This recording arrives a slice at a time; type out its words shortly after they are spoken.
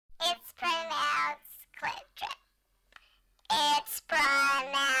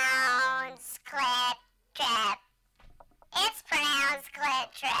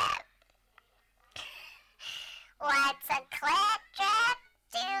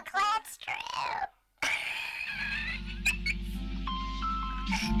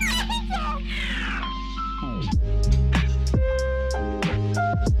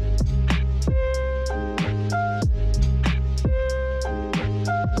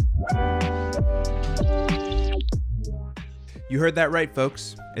You heard that right,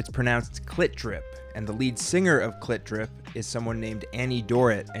 folks. It's pronounced Clit Drip, and the lead singer of Clit Drip is someone named Annie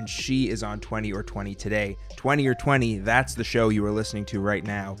Dorrit, and she is on 20 or 20 today. 20 or 20, that's the show you are listening to right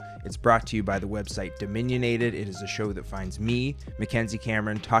now. It's brought to you by the website Dominionated. It is a show that finds me, Mackenzie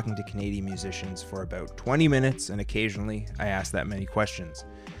Cameron, talking to Canadian musicians for about 20 minutes, and occasionally I ask that many questions.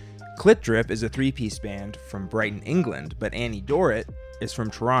 Clit Drip is a three-piece band from Brighton, England, but Annie Dorrit is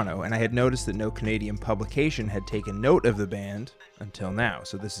from Toronto, and I had noticed that no Canadian publication had taken note of the band until now,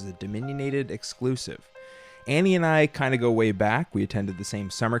 so this is a Dominionated exclusive. Annie and I kind of go way back. We attended the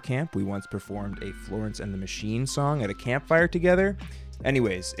same summer camp. We once performed a Florence and the Machine song at a campfire together.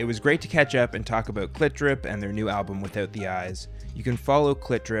 Anyways, it was great to catch up and talk about Clit Drip and their new album, Without the Eyes. You can follow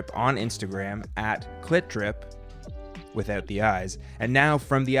Clit Drip on Instagram at Clit Drip, Without the Eyes. And now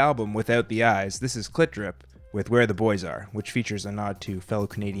from the album Without the Eyes, this is Clit Drip with Where the Boys Are, which features a nod to fellow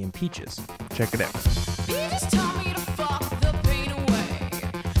Canadian Peaches. Check it out.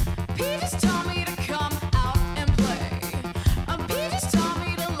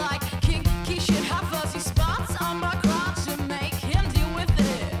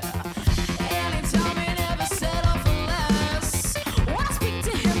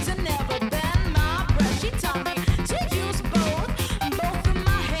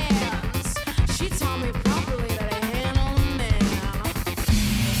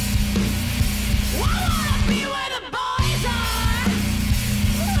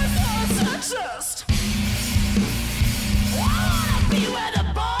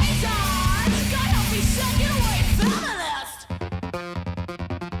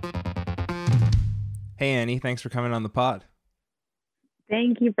 Hey, Annie, thanks for coming on the pod.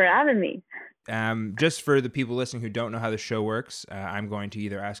 Thank you for having me. Just for the people listening who don't know how the show works, I'm going to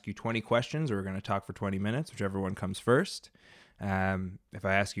either ask you 20 questions or we're going to talk for 20 minutes, whichever one comes first. If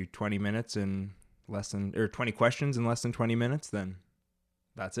I ask you 20 minutes in less than, or 20 questions in less than 20 minutes, then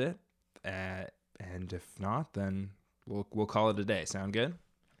that's it. And if not, then we'll call it a day. Sound good?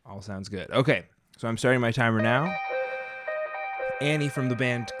 All sounds good. Okay, so I'm starting my timer now. Annie from the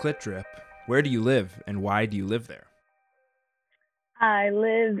band Clit Drip. Where do you live, and why do you live there? I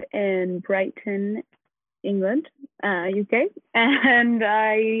live in Brighton, England, UK, and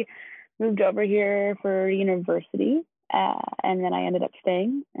I moved over here for university, and then I ended up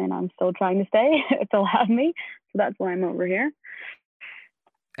staying, and I'm still trying to stay. It's allowed me, so that's why I'm over here.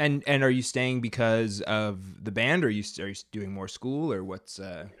 And are you staying because of the band, or are you doing more school, or what's?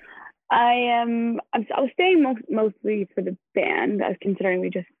 I was staying mostly for the band, as considering we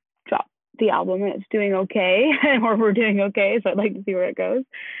just dropped the album and it's doing okay, or we're doing okay, so I'd like to see where it goes.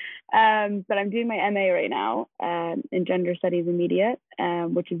 But I'm doing my MA right now in gender studies and media,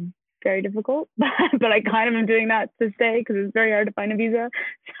 which is very difficult, but I kind of am doing that to stay because it's very hard to find a visa,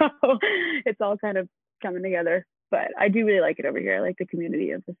 so it's all kind of coming together. But I do really like it over here. I like the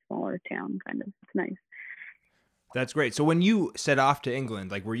community of the smaller town, kind of. It's nice. That's great. So when you set off to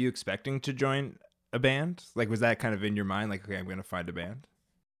England, like, were you expecting to join a band? Like, was that kind of in your mind? Like, okay, I'm going to find a band?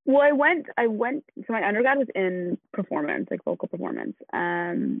 Well, I went, so my undergrad was in performance, like vocal performance,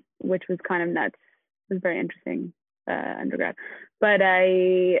 which was kind of nuts. It was very interesting, undergrad. But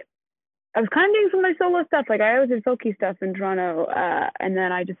I was kind of doing some of my solo stuff. Like, I always did folky stuff in Toronto. And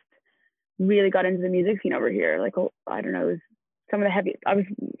then I just really got into the music scene over here. Like, I don't know, it was I was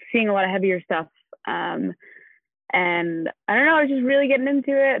seeing a lot of heavier stuff. And I don't know, I was just really getting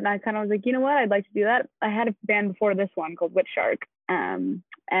into it. And I kind of was like, you know what, I'd like to do that. I had a band before this one called Witch Shark.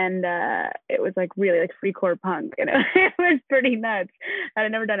 And it was like really like free-core punk, and it was pretty nuts. I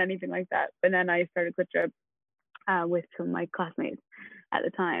had never done anything like that. But then I started Clit Drip with some of my classmates at the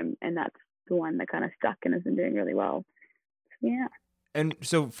time, and that's the one that kind of stuck and has been doing really well. Yeah. And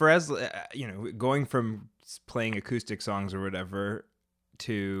so for as going from playing acoustic songs or whatever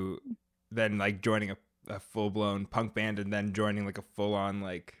to then like joining a full-blown punk band, and then joining like a full-on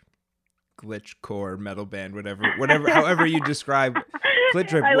like glitchcore metal band, whatever however you describe Clit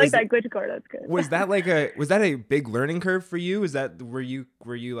Drip. I like that glitchcore. That's good. Was that a big learning curve for you? Were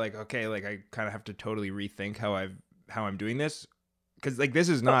you like, okay, like I kind of have to totally rethink how I'm doing this, because like this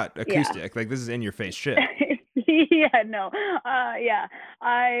is not acoustic. Yeah. Like this is in your face shit.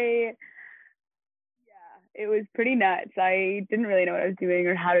 It was pretty nuts. I didn't really know what I was doing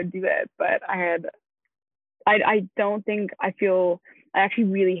or how to do it, but I actually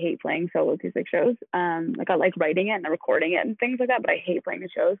really hate playing solo acoustic shows. Like I like writing it and recording it and things like that, but I hate playing the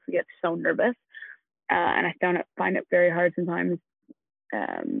shows. I get so nervous, and I find it very hard sometimes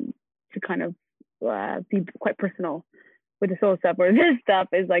to kind of be quite personal with the solo stuff. Where this stuff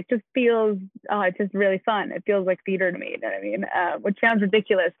is like just feels it's just really fun. It feels like theater to me. You know what I mean? Which sounds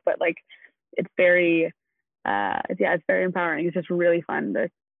ridiculous, but like it's very it's very empowering. It's just really fun to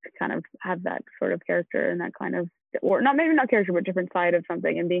kind of have that sort of character and that kind of, or not, maybe not character, but different side of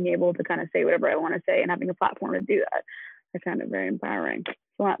something, and being able to kind of say whatever I want to say and having a platform to do that. I found it very empowering.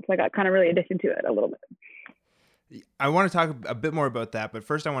 So I got kind of really addicted to it a little bit. I want to talk a bit more about that, but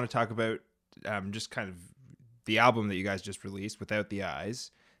first I want to talk about just kind of the album that you guys just released, Without the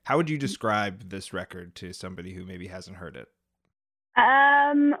Eyes. How would you describe this record to somebody who maybe hasn't heard it?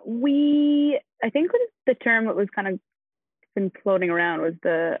 I think the term that was kind of been floating around was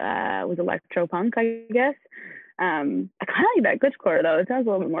was electropunk, I guess. I kind of like that glitchcore though. It sounds a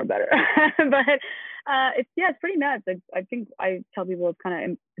little bit more better, but it's pretty nuts. I think I tell people it's kind of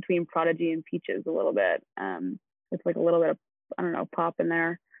in between Prodigy and Peaches a little bit. It's like a little bit of, I don't know, pop in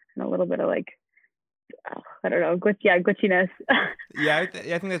there and a little bit of like, I don't know, glitchiness. Yeah, I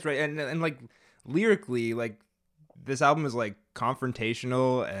think that's right. And like lyrically, like this album is like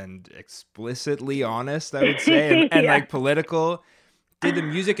confrontational and explicitly honest, I would say, and like political. Did the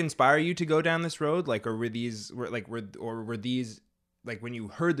music inspire you to go down this road? Like, or were these like when you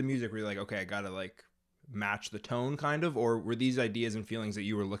heard the music, were you like, okay, I gotta like match the tone kind of, or were these ideas and feelings that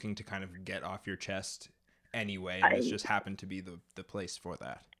you were looking to kind of get off your chest anyway, and this just happened to be the place for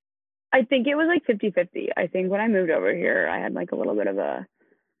that? I think it was like 50-50. I think when I moved over here, I had like a little bit of a,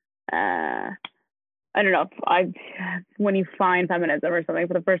 I don't know, when you find feminism or something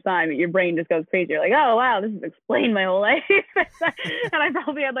for the first time, your brain just goes crazy. You're like, oh, wow, this has explained my whole life. And I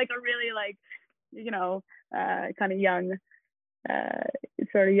probably had like a really like, kind of young,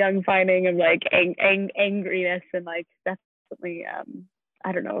 sort of young finding of like angriness and like definitely,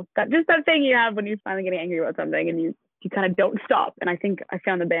 I don't know, that thing you have when you're finally getting angry about something and you kind of don't stop. And I think I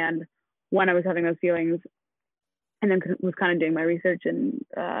found the band when I was having those feelings, and then was kind of doing my research and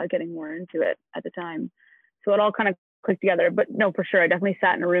getting more into it at the time. So it all kind of clicked together. But no, for sure, I definitely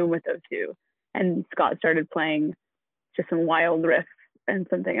sat in a room with those two, and Scott started playing just some wild riffs and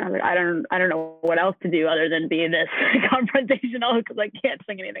something. And I was like, I don't know what else to do other than be this confrontational, because I can't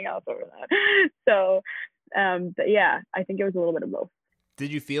sing anything else over that. So, but yeah, I think it was a little bit of both.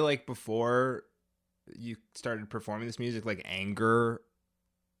 Did you feel like before you started performing this music, like anger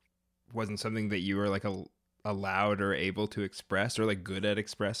wasn't something that you were like allowed or able to express, or like good at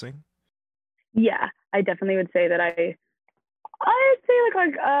expressing? Yeah, I definitely would say that I'd say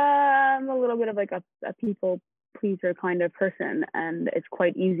like I'm a little bit of like a people pleaser kind of person, and it's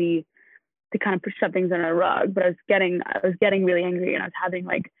quite easy to kind of push some things under a rug. But I was getting really angry, and I was having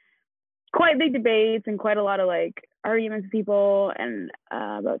like quite big debates and quite a lot of like arguments with people and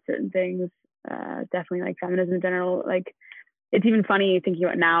about certain things. Definitely like feminism in general. Like, it's even funny thinking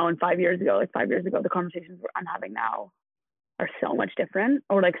about now and 5 years ago. Like 5 years ago, the conversations I'm having now are so much different,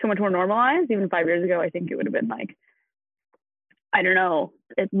 or like so much more normalized. Even 5 years ago, I think it would have been like, I don't know,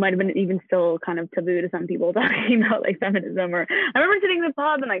 it might have been even still kind of taboo to some people talking about like feminism. Or I remember sitting in the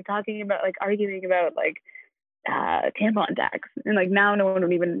pub and like talking about like arguing about like tampon tax, and like now no one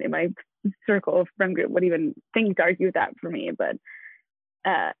would even in my circle of friend group would even think to argue with that for me. But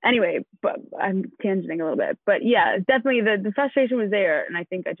anyway, but I'm tangenting a little bit. But yeah, definitely the frustration was there, and I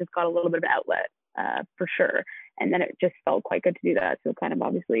think I just got a little bit of an outlet for sure. And then it just felt quite good to do that. So kind of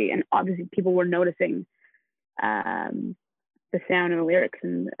obviously people were noticing the sound and the lyrics,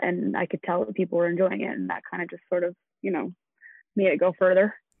 and I could tell that people were enjoying it, and that kind of just sort of made it go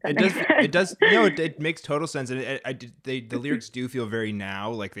further. It does. No, it makes total sense, and the lyrics do feel very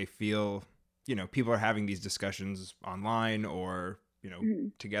now, like they feel people are having these discussions online or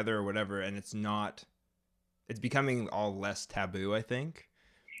together or whatever, and it's becoming all less taboo, I think.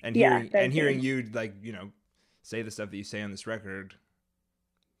 And hearing you like say the stuff that you say on this record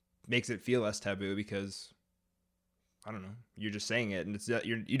makes it feel less taboo, because I don't know, you're just saying it, and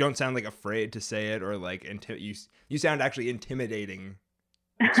you don't sound like afraid to say it, or like you sound actually intimidating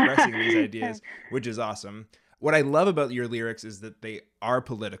expressing these ideas, which is awesome. What I love about your lyrics is that they are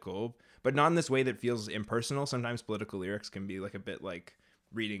political, but not in this way that feels impersonal. Sometimes political lyrics can be like a bit like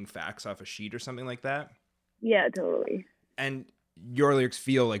reading facts off a sheet or something like that. Yeah, totally. And your lyrics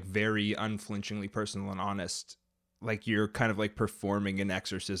feel like very unflinchingly personal and honest, like you're kind of like performing an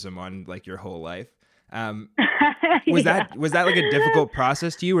exorcism on like your whole life. Was that like a difficult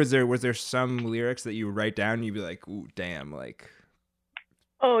process to you? Was there some lyrics that you would write down and you'd be like, ooh, damn, like,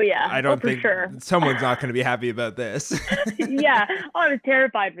 oh yeah, I don't think sure someone's not going to be happy about this. Yeah. Oh, I was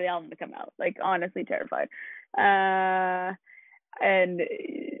terrified for the album to come out. Like, honestly terrified. And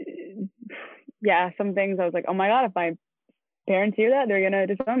yeah, some things I was like, oh my God, if my parents hear that, they're gonna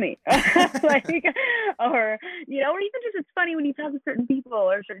disown me. Like, or or even just, it's funny when you talk to certain people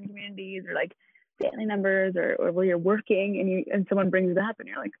or certain communities, or like family members or where you're working and someone brings it up and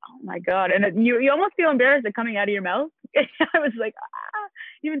you're like, oh my God. And you almost feel embarrassed at coming out of your mouth. I was like,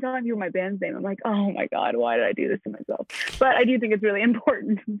 even telling you my band's name, I'm like, oh my God, why did I do this to myself? But I do think it's really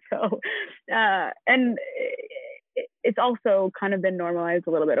important. So, and it's also kind of been normalized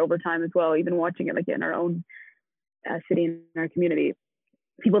a little bit over time as well, even watching it like in our own city and our community.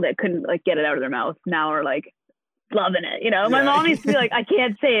 People that couldn't like get it out of their mouth now are like loving it, you know. My mom used to be like, I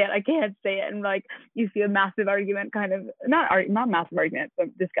can't say it, and like you see a massive argument, kind of not massive argument,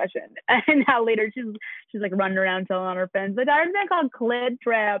 but discussion. And now later she's like running around telling on her friends, like, there's been called Clit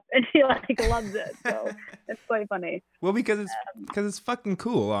Trip, and she like loves it. So it's quite funny. Well, because it's fucking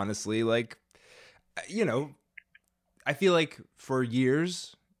cool, honestly. Like, you know, I feel like for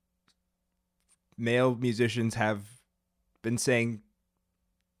years male musicians have been saying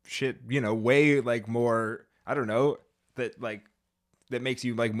shit, you know, way like more, I don't know, that makes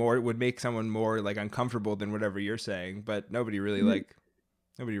you like more, would make someone more like uncomfortable than whatever you're saying, but nobody really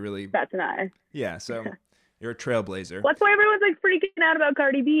That's an eye. Yeah, so you're a trailblazer. Well, that's why everyone's like freaking out about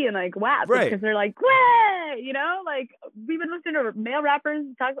Cardi B and like WAP, right? Because they're like, way, you know, like we've been listening to male rappers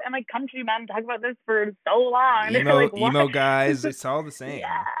talk and like country men talk about this for so long. Emo guys, it's all the same.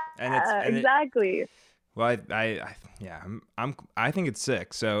 Yeah, and exactly. Well, I think it's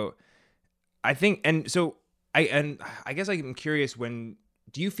sick. So I think, and so I guess I'm curious, do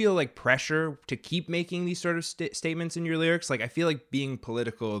you feel like pressure to keep making these sort of statements in your lyrics? Like, I feel like being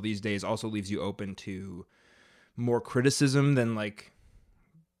political these days also leaves you open to more criticism and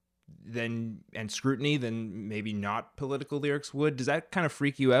scrutiny than maybe not political lyrics would. Does that kind of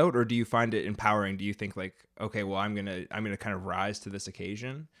freak you out, or do you find it empowering? Do you think like, okay, well, I'm gonna kind of rise to this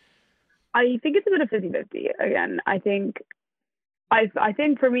occasion? I think it's a bit of 50-50. Again, I think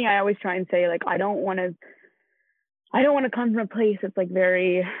for me, I always try and say like, I don't want to come from a place that's like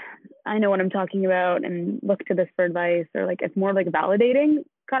very, I know what I'm talking about and look to this for advice, or like it's more like validating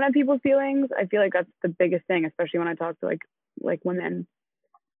kind of people's feelings. I feel like that's the biggest thing, especially when I talk to like women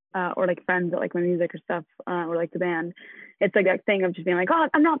or like friends that like my music or stuff or like the band. It's like that thing of just being like, oh,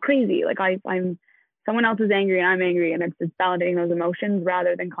 I'm not crazy. Like I'm someone else is angry and I'm angry, and it's validating those emotions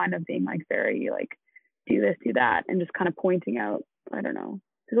rather than kind of being like very like do this, do that, and just kind of pointing out, I don't know,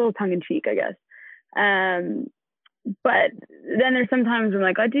 it's a little tongue in cheek, I guess. But then there's sometimes I'm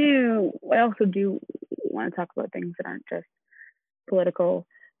like, I also do want to talk about things that aren't just political.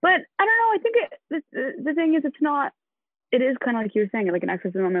 But I don't know, I think the thing is, it is kind of like you were saying, like an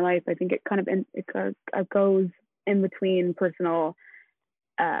exorcism on my life. I think it kind of it goes in between personal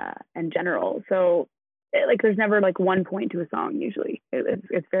and general. So like there's never like one point to a song usually.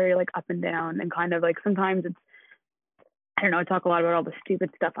 It's very like up and down, and kind of like sometimes it's, I don't know, I talk a lot about all the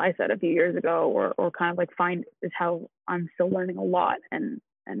stupid stuff I said a few years ago, or kind of like find is how I'm still learning a lot, and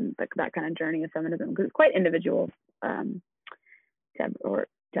like that kind of journey of feminism, because it's quite individual to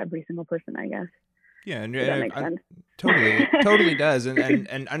every single person, I guess. Yeah, and that makes sense. Totally does,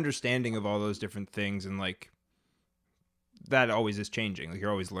 and understanding of all those different things, and like that always is changing. Like you're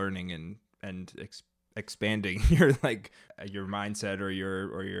always learning and expanding your like your mindset or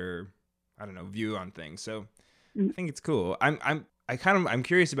your I don't know, view on things. So I think it's cool. I'm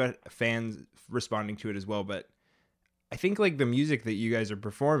curious about fans responding to it as well, but I think like the music that you guys are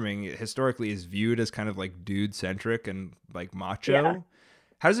performing historically is viewed as kind of like dude centric and like macho. Yeah.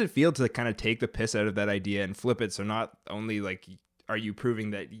 How does it feel to kind of take the piss out of that idea and flip it? So not only like are you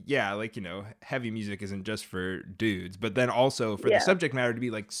proving that, yeah, like, you know, heavy music isn't just for dudes, but then also for the subject matter to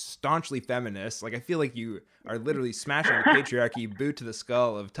be like staunchly feminist. Like I feel like you are literally smashing the patriarchy boot to the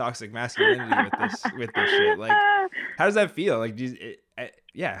skull of toxic masculinity with this shit. Like, how does that feel? Like,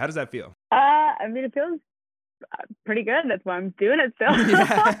 how does that feel? I mean, it feels pretty good. That's why I'm doing it still.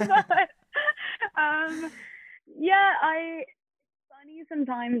 Yeah. Funny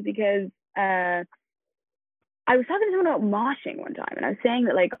sometimes because I was talking to someone about moshing one time, and I was saying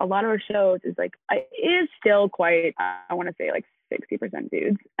that like a lot of our shows is like it is still quite, I want to say like 60%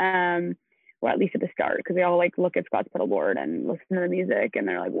 dudes, or at least at the start, because they all like look at Scott's pedal board and listen to the music, and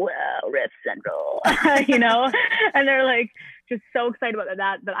they're like, "Well, Riff Central," you know, and they're like just so excited about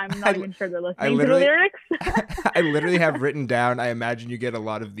that I'm not even sure they're listening to the lyrics. I literally have written down, I imagine you get a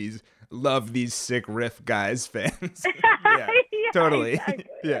lot of these love these sick riff guys fans. Yeah, totally. Exactly.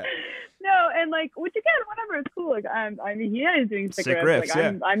 Yeah. No, and like, which again, whatever, it's cool. Like, I mean, he is doing sick riffs. Like,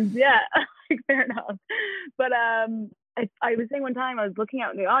 yeah. I'm like, fair enough. But I was saying one time I was looking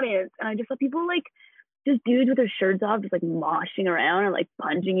out in the audience, and I just saw people like just dudes with their shirts off, just like moshing around and like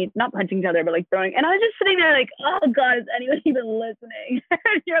not punching each other, but like throwing. And I was just sitting there like, oh God, is anyone even listening?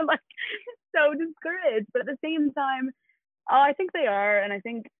 And you're like so discouraged. But at the same time, I think they are, and I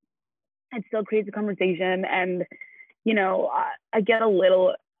think it still creates a conversation. And, I get a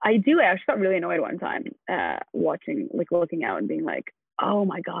little, I actually got really annoyed one time watching, like looking out and being like, oh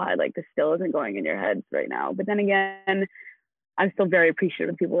my God, like this still isn't going in your heads right now. But then again, I'm still very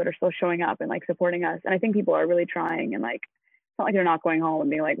appreciative of people that are still showing up and like supporting us. And I think people are really trying, and like, it's not like they're not going home and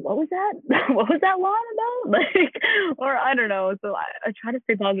being like, what was that? What was that line about? Like, or I don't know. So I try to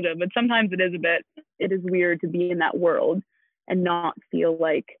stay positive, but sometimes it is weird to be in that world and not feel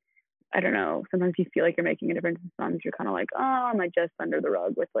like, I don't know. Sometimes you feel like you're making a difference. And sometimes you're kind of like, oh, am I just under the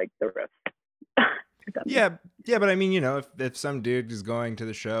rug with like the riff? Yeah, yeah, but I mean, if some dude is going to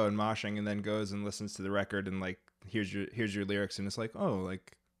the show and moshing and then goes and listens to the record and like here's your lyrics and it's like, oh,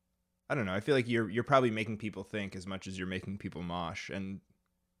 like I don't know. I feel like you're probably making people think as much as you're making people mosh, and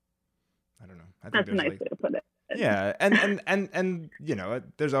I don't know. I think That's a there's nice like way to put it. yeah, and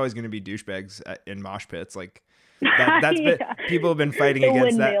there's always going to be douchebags in mosh pits like that's Yeah. people have been fighting The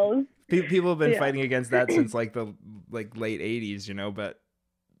against windmills. that. People have been Yeah. fighting against that since like the late 80s, but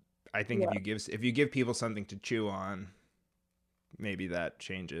I think Yeah. if you give people something to chew on, maybe that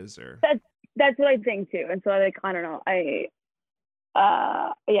changes. Or That's what I think too. And so like, I don't know.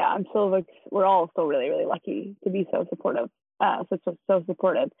 I'm so like, we're all so really, really lucky to be so supportive. So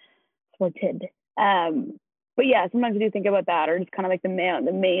supported. But yeah, sometimes I do think about that, or just kind of like the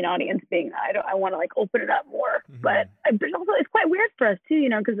main audience being, I want to like open it up more. Mhm. But also it's quite weird for us too,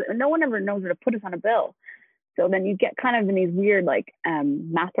 because no one ever knows where to put us on a bill. So then you get kind of in these weird like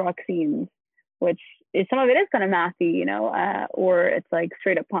math rock scenes, which is, some of it is kind of mathy, or it's like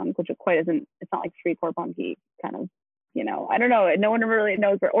straight up punk, which it's not like streetcore punky kind of, I don't know. No one really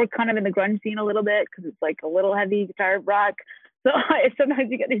knows where, or kind of in the grunge scene a little bit, because it's like a little heavy guitar rock. So sometimes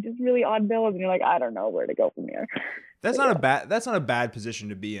you get these just really odd bills and you're like, I don't know where to go from here. That's not a bad position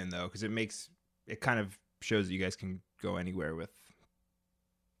to be in though, because it kind of shows that you guys can go anywhere with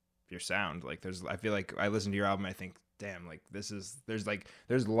your sound. Like I feel like I listen to your album and I think, damn, like there's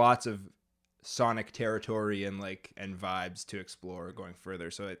lots of sonic territory and vibes to explore going further.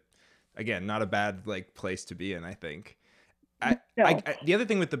 So again, not a bad like place to be in, I think. The other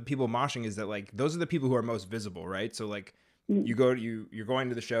thing with the people moshing is that like those are the people who are most visible, right? So like you're going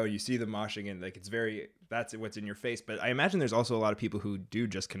to the show, you see them moshing, and like that's what's in your face. But I imagine there's also a lot of people who do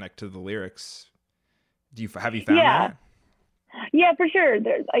just connect to the lyrics. Have you found that? Yeah, for sure.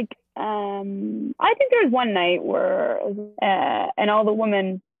 There's like I think there was one night where and all the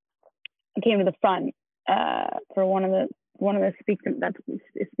women came to the front for one of the Speak to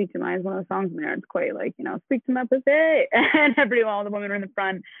My is one of the songs in there. It's quite like, speak to my pussy, and all the women were in the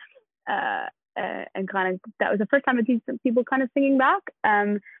front, and kind of that was the first time I see some people kind of singing back,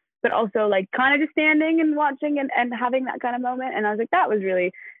 but also like kind of just standing and watching and having that kind of moment. And I was like, that was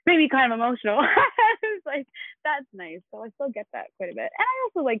really made me kind of emotional. I was like, that's nice. So I still get that quite a bit, and I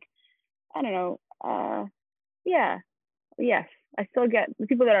also like, I don't know, yes, I still get the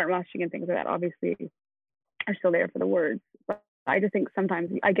people that aren't rushing and things like that. Obviously, are still there for the words, but I just think sometimes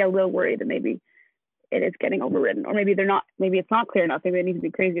I get a little worried that maybe it is getting overridden, or maybe it's not clear enough. Maybe it needs to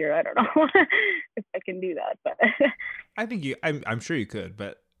be crazier. I don't know if I can do that, but I think I'm sure you could,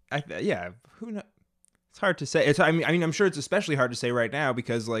 but who knows? It's hard to say. I mean, I'm sure it's especially hard to say right now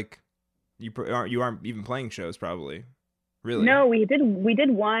because like you aren't even playing shows probably. Really? No, we did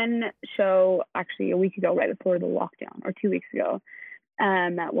one show actually a week ago, right before the lockdown, or 2 weeks ago.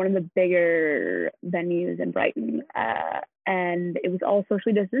 At one of the bigger venues in Brighton, and it was all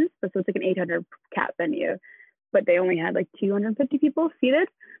socially distanced, so it's like an 800 cap venue, but they only had like 250 people seated.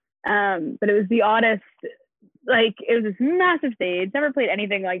 But it was the oddest, like it was this massive stage, never played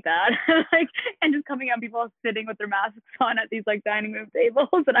anything like that, like, and just coming out, people sitting with their masks on at these like dining room tables,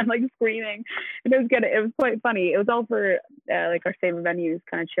 and I'm like screaming, and it was good. It was quite funny. It was all for like our Save Venues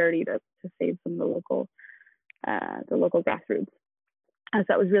kind of charity to save some of the local grassroots. So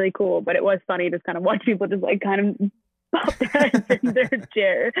that was really cool, but it was funny just kind of watch people just like kind of pop their heads in their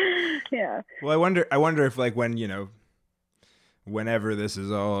chair. Yeah. Well, I wonder if like whenever this is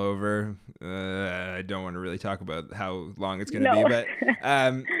all over, I don't want to really talk about how long it's going to be, but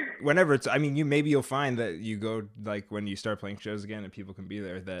whenever it's, I mean, maybe you'll find that you go like when you start playing shows again and people can be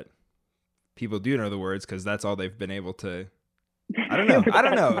there, that people do know the words because that's all they've been able to. I don't know.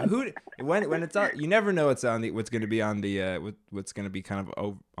 When it's on, you never know what's going to be on the what's going to be kind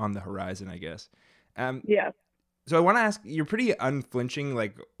of on the horizon, I guess. Yeah. So I want to ask, you're pretty unflinching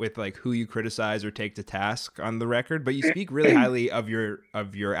like with like who you criticize or take to task on the record, but you speak really highly of your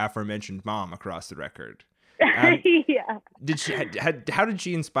aforementioned mom across the record. Yeah. How did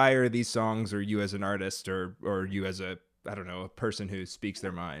she inspire these songs, or you as an artist, or you as a person who speaks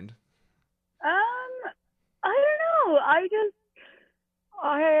their mind? I don't know.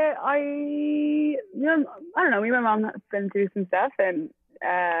 I don't know. Me and my mom have been through some stuff, and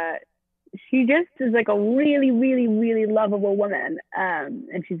uh, she just is like a really, really, really lovable woman.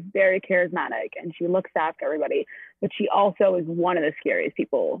 And she's very charismatic, and she looks after everybody. But she also is one of the scariest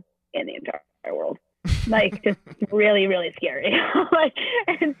people in the entire world. Like, just really, really scary. Like,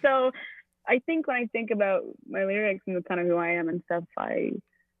 and so I think when I think about my lyrics and kind of who I am and stuff, I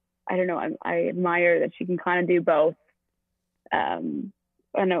don't know. I admire that she can kind of do both.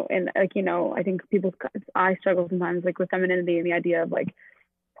 I know, and like I think I struggle sometimes like with femininity and the idea of like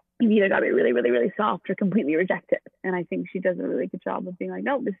you've either got to be really, really, really soft or completely reject it. And I think she does a really good job of being like,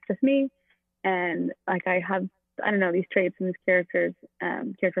 no, this is just me, and like I don't know these traits and these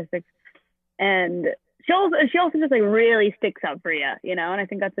characteristics, and she also just like really sticks up for you, and I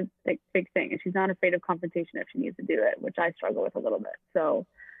think that's a big thing. And she's not afraid of confrontation if she needs to do it, which I struggle with a little bit. So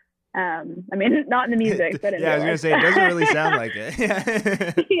I mean, not in the music, but in yeah, I was gonna say it doesn't really sound like it. Yeah.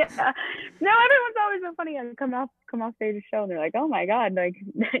 No, everyone's always so funny. I come off stage of show and they're like, "Oh my god, like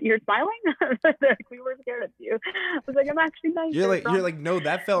you're smiling?" They're like, "We were scared of you." I was like, "I'm actually nice." You're like, no,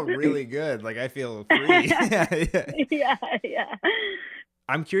 that felt really good. Like I feel free. Yeah.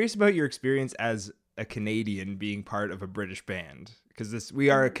 I'm curious about your experience as a Canadian being part of a British band, because we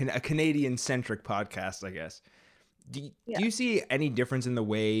are a Canadian centric podcast, I guess. Do you see any difference in the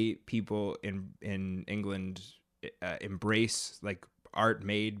way people in England embrace like art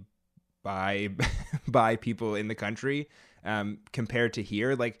made by by people in the country compared to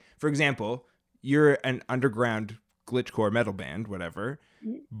here? Like, for example, you're an underground glitchcore metal band, whatever,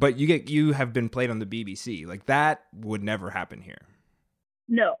 but you have been played on the BBC. Like that would never happen here.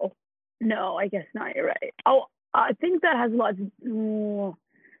 No, I guess not. You're right. Oh, I think that has a lot. That's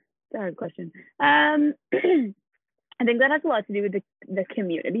a hard question. I think that has a lot to do with the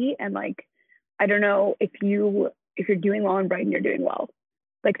community, and like I don't know if you're doing well in Brighton, you're doing well.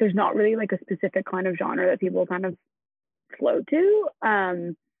 Like there's not really like a specific kind of genre that people kind of flow to.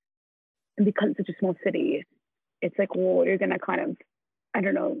 And because it's such a small city, it's like, well, you're gonna kind of, I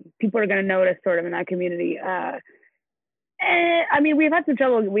don't know, people are gonna notice sort of in that community. I mean, we have some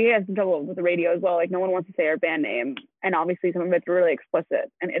trouble with the radio as well. Like no one wants to say our band name, and obviously some of it's really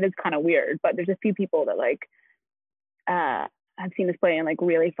explicit, and it is kind of weird. But there's a few people that like have seen us play and like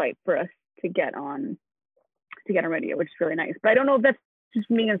really fight for us to get on radio, which is really nice. But I don't know if that's just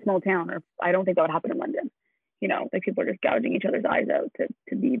being in a small town, or I don't think that would happen in London. Like people are just gouging each other's eyes out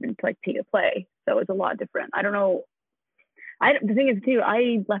to be even like to play. So it's a lot different. I don't know. The thing is too,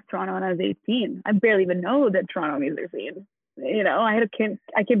 I left Toronto when I was 18. I barely even know the Toronto music scene. I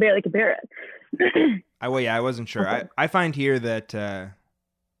can barely compare it. I wasn't sure. Okay. I find here that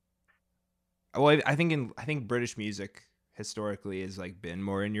I think British music historically has like been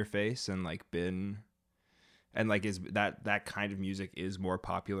more in your face and like is that kind of music is more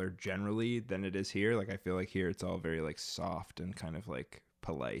popular generally than it is here. Like I feel like here it's all very like soft and kind of like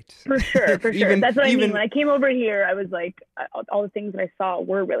polite. For sure. That's what I mean. When I came over here, I was like, all the things that I saw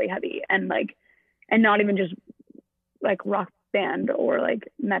were really heavy and not even just like rock band or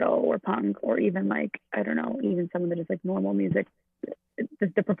like metal or punk or even like, I don't know, even some of the just like normal music.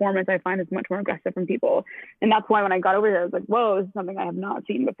 The performance I find is much more aggressive from people, and that's why when I got over here I was like, whoa, this is something I have not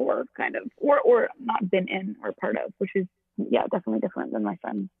seen before, kind of, or not been in or part of, which is definitely different than my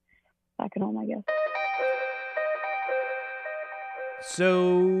friends back at home, I guess.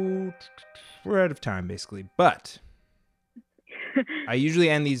 So we're out of time basically, but I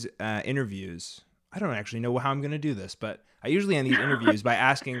usually end these interviews, I don't actually know how I'm going to do this, but I usually end these interviews by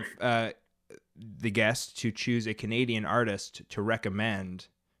asking the guest to choose a Canadian artist to recommend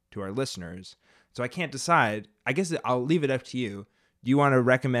to our listeners. So I can't decide. I guess I'll leave it up to you. Do you want to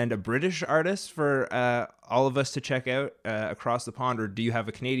recommend a British artist for all of us to check out across the pond, or do you have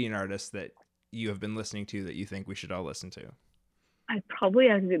a Canadian artist that you have been listening to that you think we should all listen to? I probably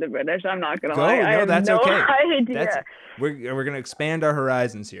have to do the British. I'm not going to lie. No, that's okay. Idea. We're going to expand our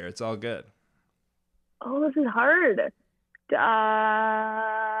horizons here. It's all good. Oh, this is hard. What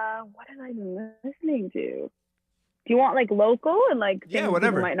have I been listening to? Do you want like local and like things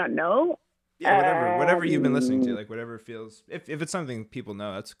whatever people might not know? Yeah, whatever you've been listening to, like whatever feels. If it's something people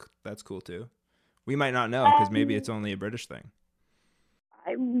know, that's cool too. We might not know because maybe it's only a British thing.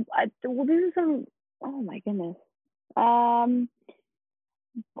 Well, this is some. Oh my goodness.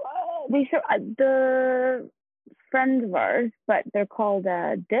 The friends of ours, but they're called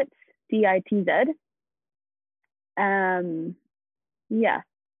Ditz, DITZ. Yeah,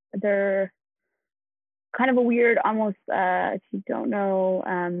 they're kind of a weird, almost if you don't know,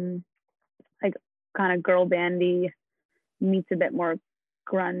 like kind of girl bandy meets a bit more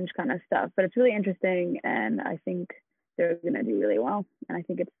grunge kind of stuff, but it's really interesting, and I think they're going to do really well. And I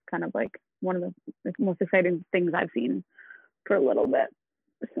think it's kind of like one of the most exciting things I've seen for a little bit.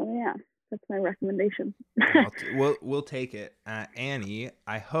 So yeah, that's my recommendation. We'll take it. Annie,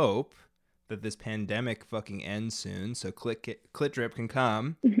 I hope that this pandemic fucking ends soon, so Clit Drip can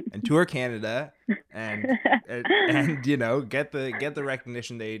come and tour Canada and you know, get the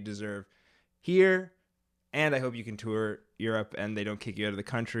recognition they deserve here. And I hope you can tour Europe and they don't kick you out of the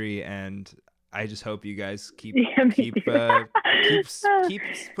country. And I just hope you guys keep putting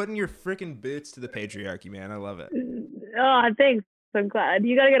your freaking boots to the patriarchy, man. I love it. Oh, thanks. I'm glad.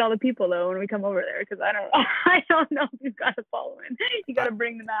 You got to get all the people though when we come over there, because I don't know if you've got a following. You got to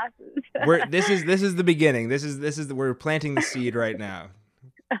bring the masses. This is the beginning. We're planting the seed right now.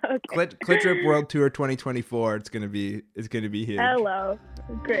 Okay. Clit Drip World Tour 2024. It's gonna be huge. Hello,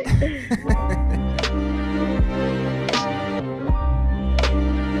 great.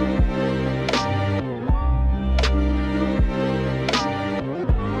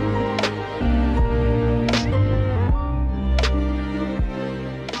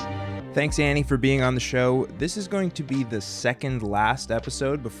 Thanks, Annie, for being on the show. This is going to be the second last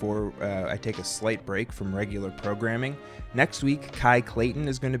episode before I take a slight break from regular programming. Next week, Kai Clayton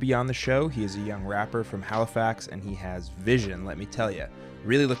is going to be on the show. He is a young rapper from Halifax, and he has vision, let me tell you.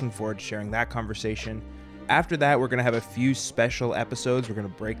 Really looking forward to sharing that conversation. After that, we're going to have a few special episodes. We're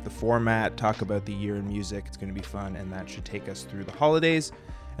going to break the format, talk about the year in music. It's going to be fun, and that should take us through the holidays.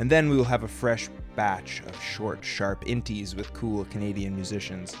 And then we will have a fresh batch of short, sharp inties with cool Canadian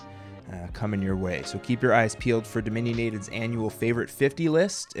musicians coming your way. So keep your eyes peeled for Dominionated's annual Favorite 50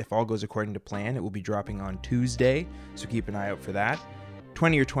 list. If all goes according to plan, it will be dropping on Tuesday, so keep an eye out for that.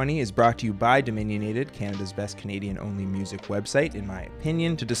 20 or 20 is brought to you by Dominionated, Canada's best Canadian-only music website, in my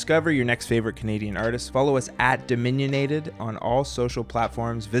opinion. To discover your next favorite Canadian artist, follow us at Dominionated on all social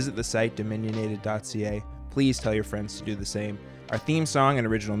platforms. Visit the site, dominionated.ca. Please tell your friends to do the same. Our theme song and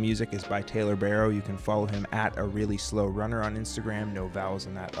original music is by Taylor Barrow. You can follow him at A Really Slow Runner on Instagram. No vowels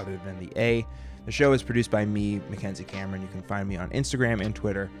in that other than the A. The show is produced by me, Mackenzie Cameron. You can find me on Instagram and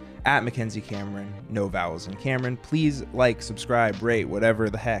Twitter at Mackenzie Cameron. No vowels in Cameron. Please like, subscribe, rate, whatever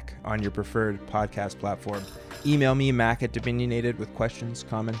the heck on your preferred podcast platform. Email me, mac@Dominionated, with questions,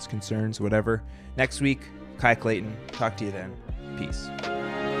 comments, concerns, whatever. Next week, Kai Clayton. Talk to you then. Peace.